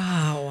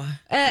 wow.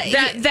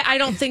 That I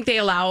don't think they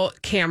allow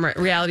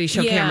reality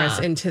show cameras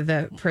into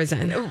the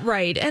prison.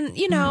 Right. And,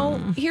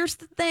 here's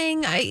the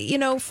thing.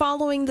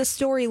 Following the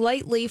story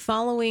lightly,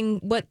 following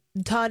what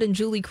Todd and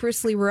Julie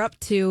Chrisley were up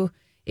to,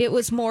 it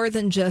was more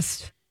than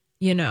just,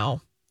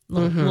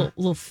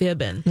 little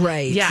fibbing.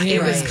 Right. Yeah,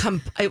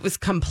 it was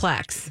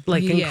complex,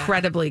 like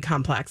incredibly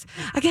complex.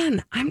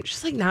 Again, I'm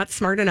just like not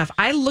smart enough.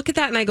 I look at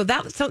that and I go,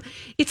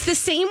 it's the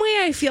same way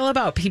I feel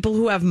about people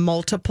who have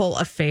multiple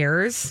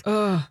affairs.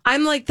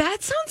 I'm like,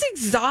 that sounds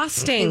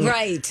exhausting.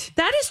 Right.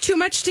 That is too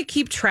much to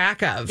keep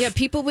track of. Yeah,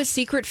 people with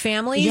secret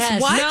families.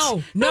 Yes.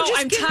 What? No, just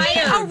I'm give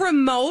tired. me a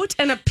remote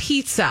and a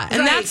pizza,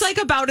 and that's like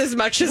about as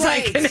much as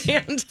I can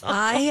handle.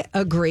 I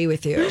agree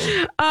with you.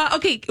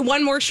 Okay,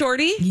 one more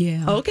shorty.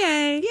 Yeah.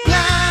 Okay.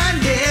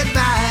 Blinded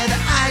by the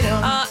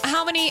item.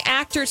 How many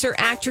actors or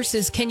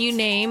actresses can you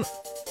name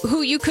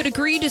who you could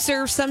agree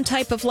deserve some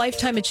type of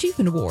Lifetime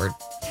Achievement Award?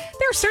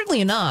 There are certainly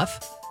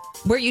enough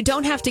where you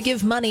don't have to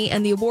give money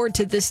and the award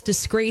to this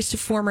disgraced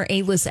former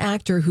A-list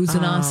actor who's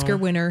an Oscar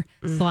winner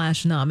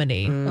 /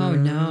 nominee. Oh,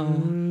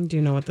 no. Do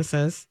you know what this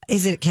is?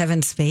 Is it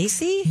Kevin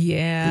Spacey?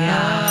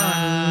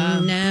 Yeah.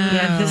 No.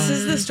 Yeah, this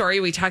is the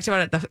story we talked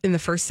about in the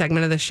first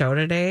segment of the show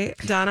today,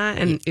 Donna.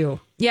 And ew.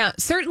 Yeah,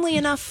 certainly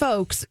enough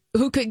folks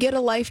who could get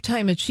a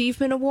Lifetime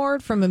Achievement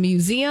Award from a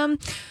museum.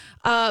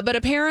 But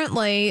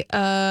apparently,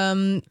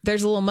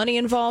 there's a little money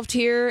involved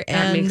here,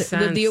 and makes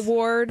sense. with the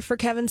award for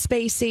Kevin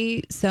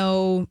Spacey.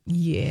 So,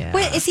 yeah.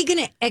 Wait, is he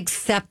going to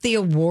accept the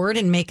award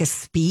and make a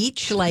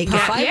speech? Like,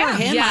 if I were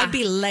him, I'd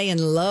be laying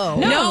low.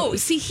 No,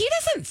 see, he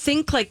doesn't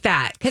think like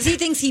that. Because he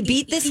thinks he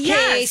beat this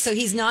case, so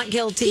he's not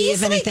guilty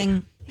of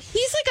anything.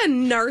 He's like a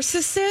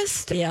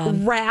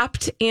narcissist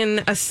wrapped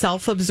in a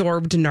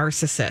self-absorbed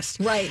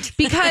narcissist. Right.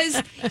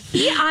 Because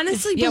he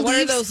honestly believes... what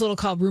are those little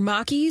called?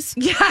 Rumakis?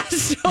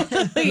 Yes.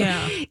 Totally.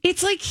 Yeah.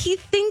 It's like he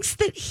thinks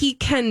that he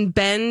can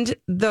bend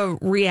the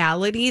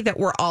reality that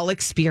we're all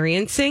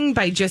experiencing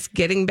by just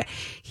getting...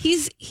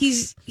 He's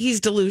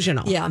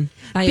delusional. Yeah,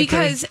 I agree.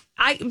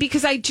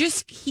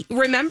 Because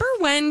remember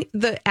when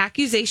the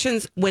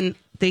accusations... when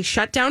they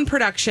shut down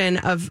production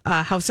of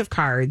House of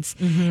Cards,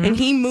 and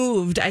he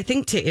moved, I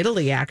think, to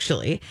Italy,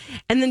 actually.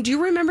 And then do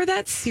you remember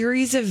that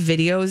series of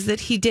videos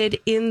that he did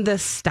in the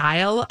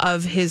style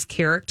of his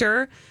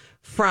character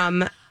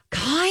from...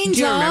 Kind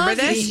do you of. remember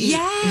this?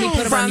 Yes. He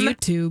put them on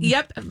YouTube.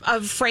 Yep,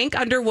 of Frank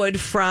Underwood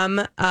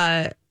from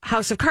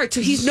House of Cards.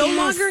 So he's no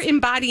longer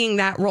embodying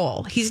that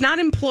role. He's not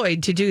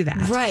employed to do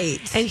that. Right.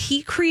 And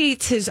he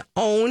creates his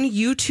own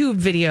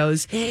YouTube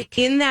videos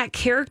in that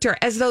character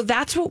as though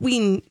that's what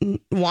we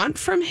want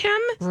from him.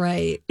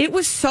 Right. It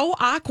was so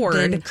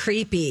awkward. And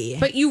creepy.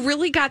 But you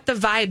really got the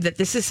vibe that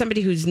this is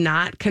somebody who's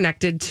not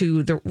connected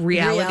to the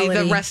reality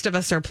the rest of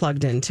us are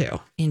plugged into.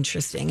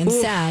 Interesting and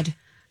sad.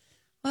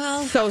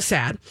 Well, so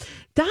sad.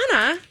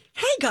 Donna.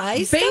 Hey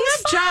guys, bang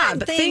up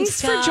job.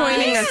 Thanks for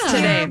joining us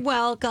today. You're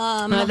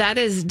welcome. That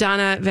is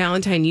Donna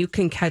Valentine. You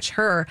can catch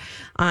her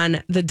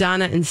on the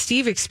Donna and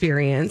Steve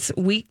Experience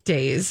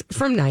weekdays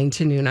from 9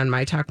 to noon on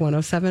My Talk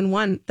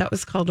 107.1. That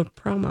was called a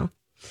promo.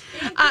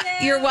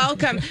 You're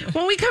welcome.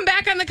 When we come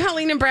back on the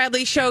Colleen and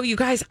Bradley show, you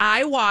guys,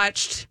 I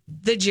watched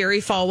the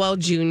Jerry Falwell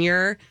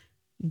Jr.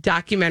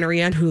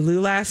 documentary on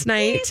Hulu last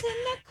night. He's in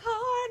the corner.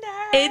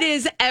 It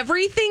is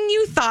everything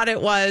you thought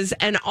it was,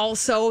 and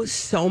also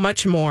so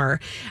much more.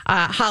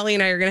 Holly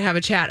and I are going to have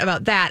a chat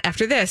about that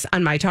after this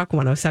on My Talk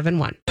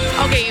 107.1.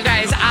 Okay, you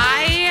guys,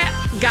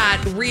 I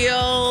got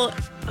real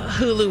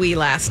Hulu-y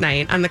last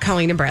night on the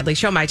Colleen and Bradley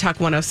show, My Talk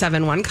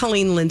 107.1.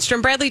 Colleen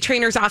Lindstrom. Bradley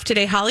Trainer's off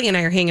today. Holly and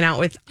I are hanging out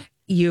with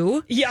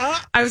you. Yeah.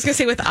 I was going to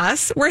say with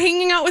us. We're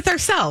hanging out with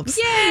ourselves.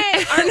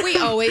 Yay! Aren't we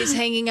always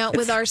hanging out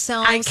with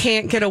ourselves? I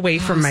can't get away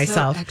from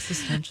myself. So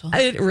existential.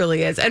 It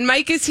really is. And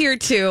Mike is here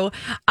too.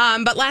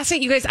 But last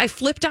night, you guys, I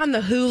flipped on the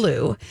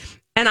Hulu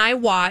and I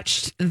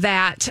watched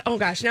that. Oh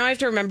gosh, now I have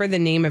to remember the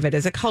name of it.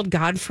 Is it called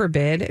God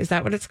Forbid? Is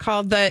that what it's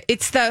called?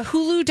 It's the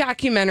Hulu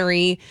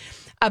documentary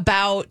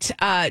about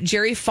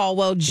Jerry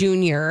Falwell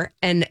Jr.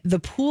 and the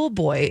pool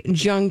boy,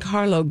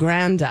 Giancarlo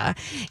Granda,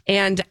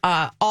 and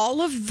all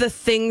of the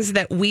things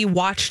that we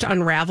watched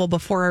unravel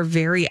before our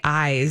very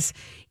eyes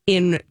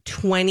in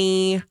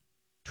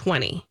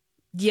 2020.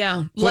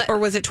 Yeah. Or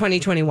was it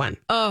 2021?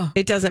 Oh.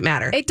 It doesn't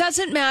matter. It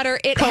doesn't matter.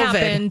 It COVID.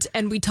 happened,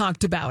 and we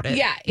talked about it.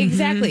 Yeah,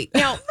 exactly.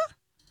 Now,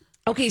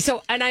 okay,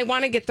 so, and I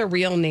want to get the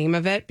real name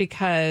of it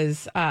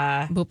because...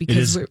 it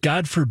is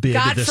God Forbid,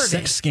 the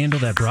sex scandal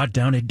that brought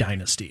down a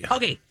dynasty.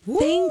 Okay,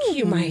 thank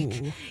you,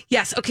 Mike.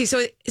 Yes, okay,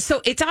 so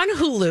it's on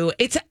Hulu.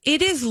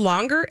 It is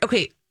longer.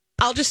 Okay,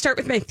 I'll just start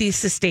with my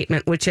thesis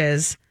statement, which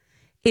is,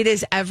 it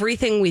is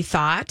everything we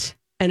thought,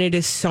 and it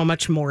is so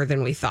much more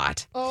than we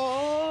thought.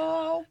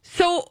 Oh.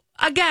 So,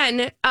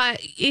 again,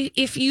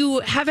 if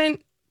you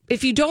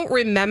don't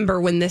remember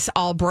when this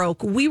all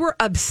broke, we were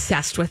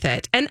obsessed with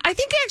it. And I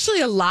think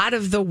actually a lot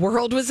of the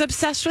world was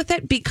obsessed with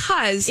it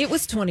because... It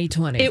was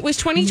 2020. It was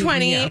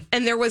 2020,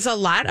 and there was a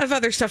lot of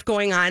other stuff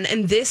going on.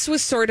 And this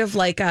was sort of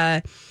like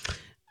a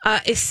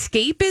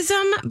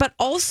escapism, but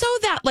also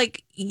that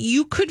like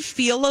you could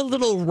feel a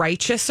little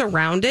righteous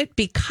around it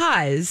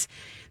because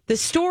the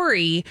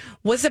story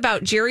was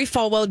about Jerry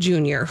Falwell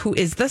Jr., who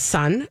is the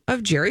son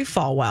of Jerry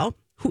Falwell,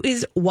 who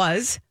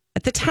was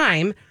at the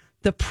time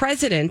the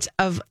president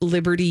of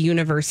Liberty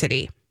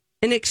University,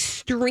 an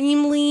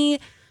extremely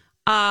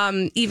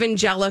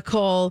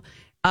evangelical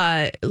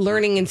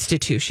learning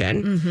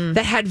institution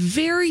that had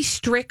very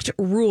strict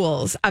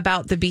rules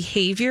about the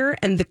behavior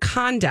and the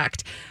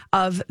conduct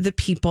of the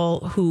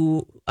people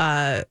who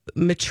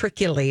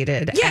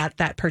matriculated at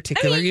that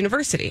particular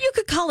university. You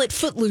could call it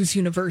Footloose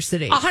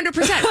University.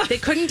 100%. They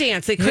couldn't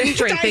dance. They couldn't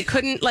drink. They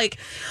couldn't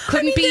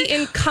be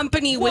in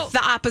company with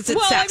the opposite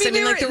sex.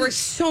 There were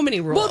so many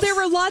rules. Well, there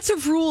were lots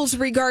of rules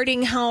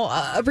regarding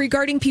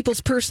regarding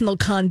people's personal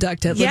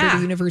conduct at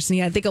Liberty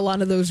University. I think a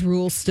lot of those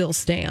rules still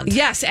stand.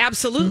 Yes,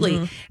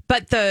 absolutely.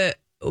 But the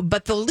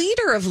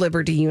leader of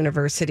Liberty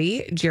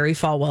University, Jerry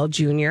Falwell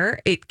Jr.,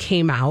 it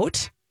came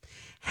out,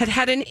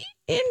 had an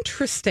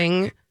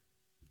interesting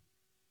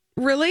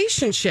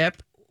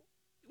relationship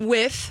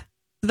with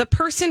the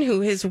person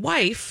who his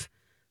wife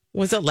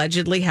was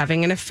allegedly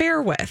having an affair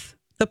with,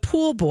 the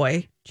pool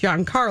boy,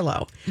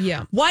 Giancarlo.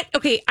 Yeah. What?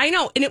 Okay, I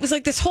know. And it was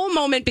like this whole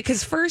moment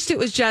because first it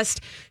was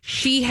just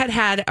she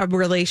had a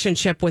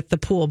relationship with the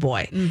pool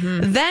boy.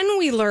 Then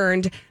we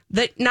learned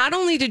that not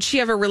only did she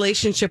have a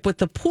relationship with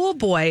the pool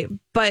boy,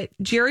 but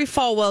Jerry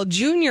Falwell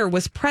Jr.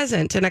 was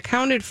present and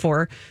accounted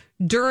for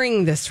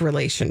during this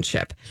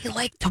relationship. He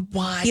liked to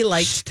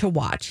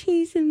watch.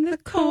 He's in the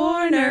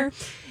corner.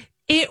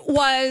 It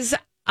was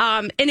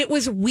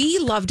we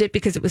loved it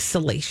because it was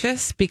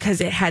salacious,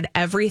 because it had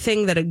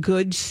everything that a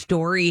good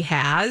story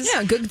has.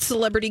 Yeah, a good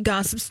celebrity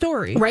gossip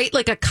story. Right?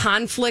 Like a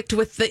conflict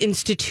with the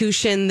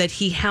institution that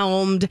he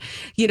helmed,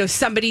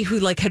 somebody who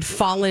like had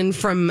fallen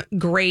from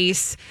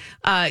grace,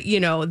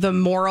 the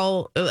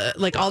moral,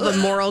 like all the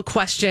moral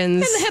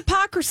questions. And the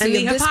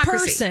hypocrisy of this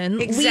person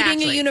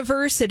leading a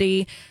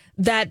university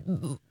that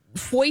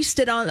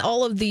foisted on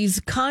all of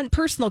these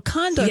personal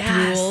conduct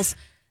rules.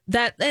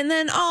 And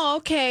then,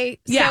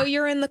 so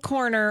you're in the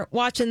corner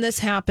watching this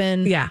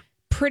happen. Yeah.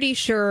 Pretty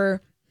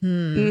sure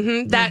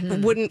that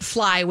wouldn't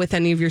fly with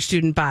any of your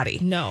student body.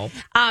 No.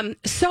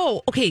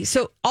 So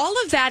all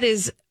of that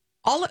is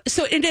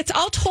and it's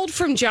all told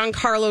from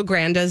Giancarlo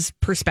Granda's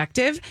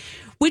perspective,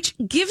 which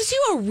gives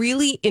you a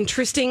really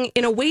interesting,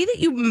 in a way that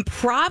you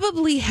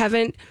probably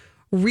haven't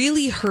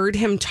really heard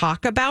him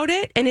talk about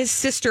it. And his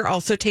sister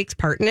also takes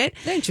part in it.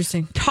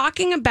 Interesting.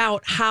 Talking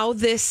about how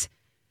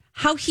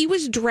he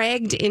was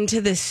dragged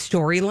into this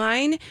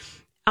storyline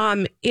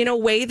in a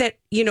way that,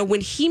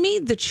 when he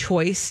made the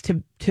choice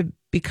to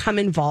become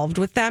involved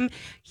with them,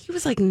 he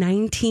was like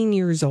 19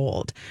 years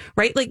old,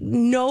 right? Like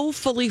no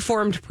fully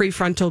formed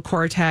prefrontal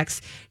cortex.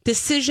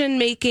 Decision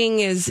making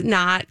is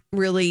not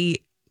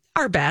really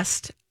our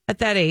best at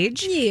that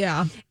age.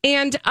 Yeah.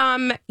 And,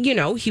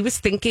 he was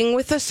thinking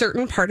with a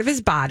certain part of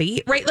his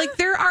body, right? Like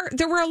there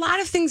were a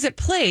lot of things at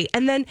play.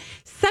 And then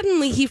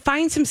suddenly he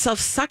finds himself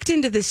sucked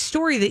into this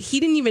story that he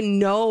didn't even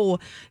know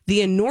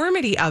the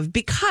enormity of,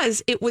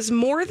 because it was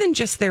more than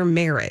just their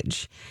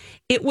marriage.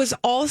 It was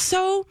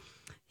also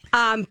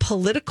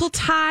political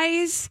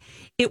ties.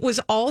 It was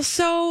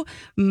also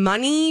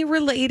money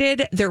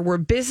related. There were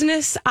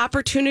business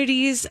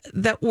opportunities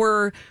that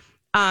were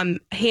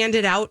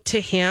handed out to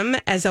him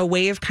as a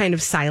way of kind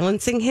of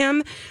silencing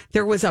him.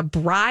 There was a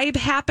bribe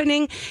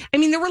happening. I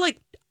mean, there were like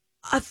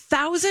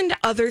 1,000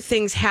 other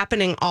things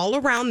happening all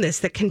around this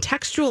that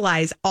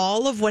contextualize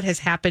all of what has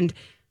happened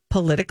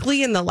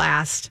politically in the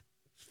last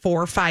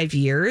 4 or 5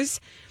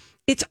 years.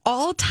 It's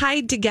all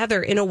tied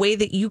together in a way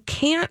that you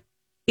can't,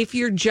 if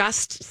you're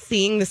just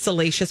seeing the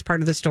salacious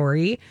part of the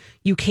story,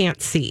 you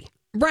can't see.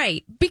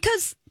 Right.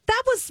 Because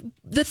that was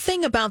the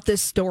thing about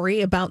this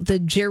story, about the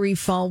Jerry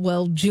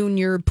Falwell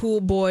Jr.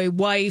 pool boy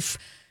wife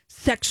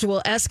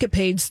sexual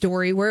escapade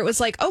story, where it was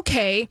like,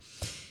 okay,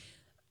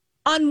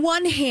 on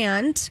one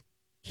hand,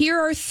 here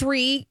are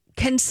 3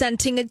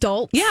 consenting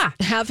adults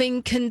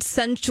having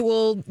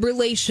consensual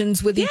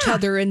relations with each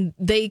other, and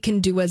they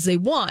can do as they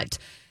want.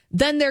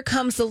 Then there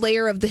comes the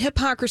layer of the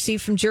hypocrisy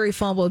from Jerry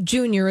Falwell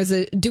Jr. as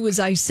a do as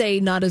I say,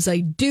 not as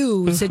I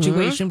do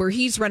situation, where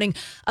he's running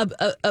a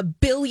 $1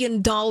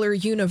 billion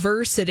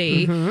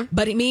university,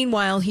 but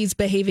meanwhile he's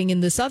behaving in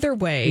this other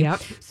way.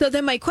 Yep. So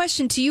then my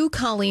question to you,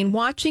 Colleen,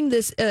 watching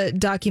this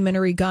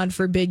documentary, God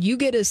forbid, you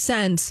get a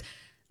sense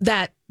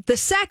that the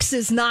sex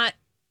is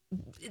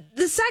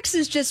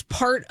just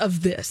part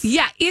of this.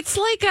 Yeah, it's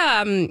like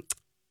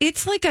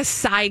a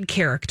side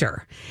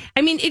character.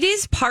 I mean, it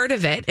is part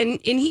of it, and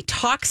he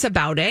talks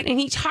about it, and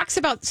he talks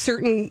about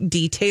certain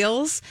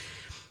details,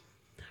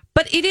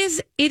 but it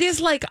is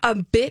like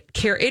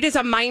it is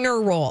a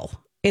minor role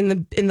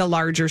in the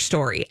larger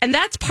story. And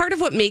that's part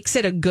of what makes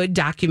it a good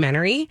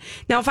documentary.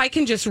 Now, if I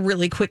can just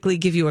really quickly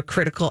give you a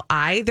critical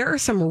eye, there are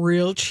some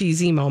real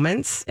cheesy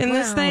moments in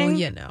this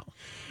thing.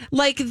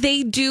 Like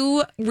they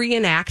do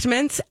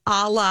reenactments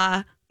a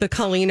la the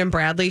Colleen and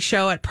Bradley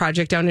show at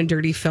Project Down and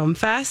Dirty Film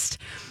Fest.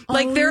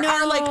 Like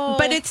are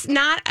but it's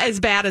not as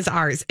bad as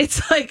ours.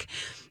 It's like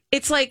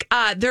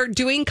they're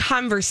doing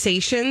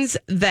conversations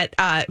that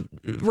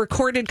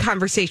recorded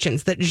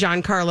conversations that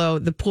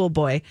Giancarlo, the pool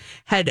boy,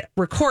 had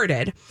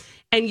recorded.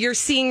 And you're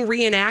seeing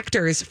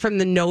reenactors from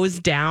the nose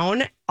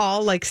down,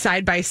 all like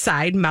side by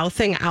side,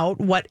 mouthing out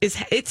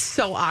it's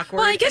so awkward.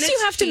 Well, I guess you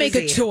have to make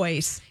a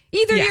choice.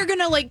 Either you're going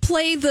to like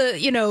play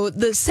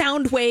the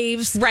sound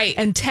waves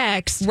and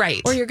text,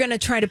 or you're going to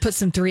try to put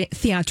some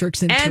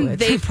theatrics into it. And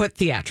they put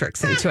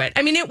theatrics into it.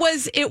 I mean, it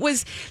was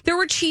there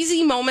were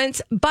cheesy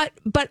moments, but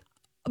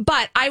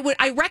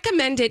I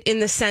recommend it in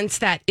the sense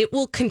that it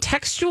will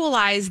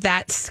contextualize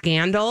that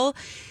scandal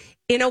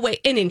in a way,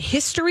 and in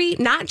history,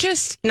 not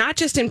just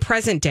in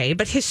present day,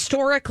 but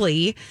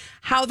historically,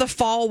 how the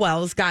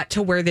Falwells got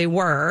to where they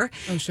were.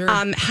 Oh, sure.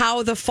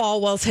 How the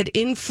Falwells had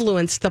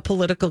influenced the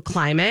political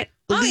climate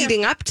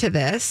leading up to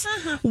this.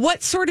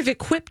 What sort of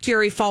equipped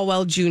Jerry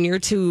Falwell Jr.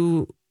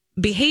 to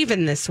behave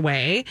in this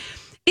way?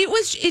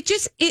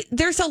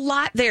 There's a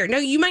lot there. Now,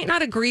 you might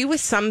not agree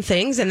with some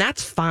things, and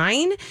that's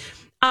fine.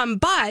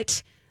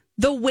 But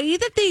the way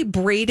that they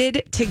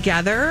braided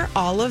together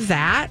all of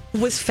that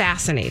was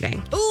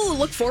fascinating. Ooh,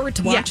 look forward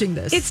to watching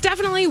this. It's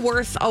definitely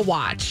worth a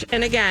watch.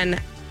 And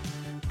again,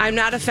 I'm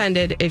not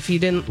offended if you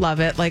didn't love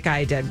it like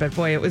I did, but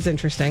boy, it was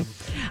interesting.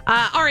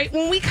 All right,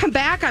 when we come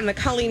back on the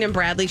Colleen and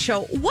Bradley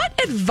show, what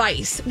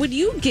advice would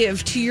you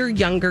give to your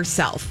younger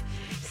self?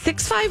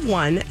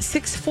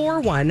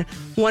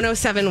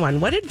 651-641-1071.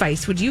 What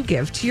advice would you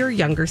give to your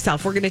younger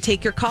self? We're going to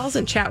take your calls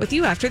and chat with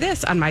you after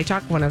this on My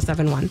Talk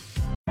 1071.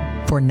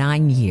 For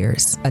 9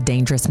 years, a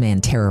dangerous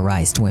man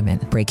terrorized women,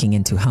 breaking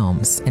into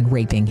homes and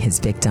raping his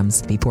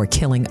victims before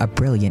killing a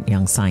brilliant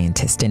young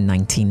scientist in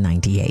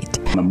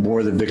 1998. The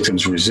more the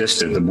victims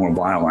resisted, the more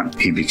violent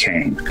he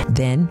became.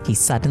 Then he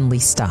suddenly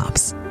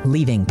stops,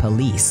 leaving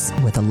police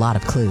with a lot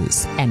of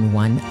clues and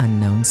one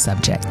unknown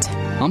subject.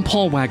 I'm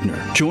Paul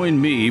Wagner. Join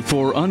me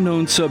for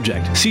Unknown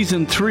Subject,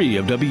 Season 3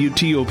 of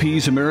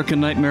WTOP's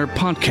American Nightmare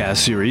podcast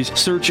series.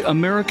 Search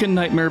American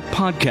Nightmare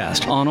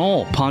Podcast on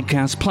all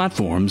podcast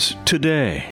platforms today.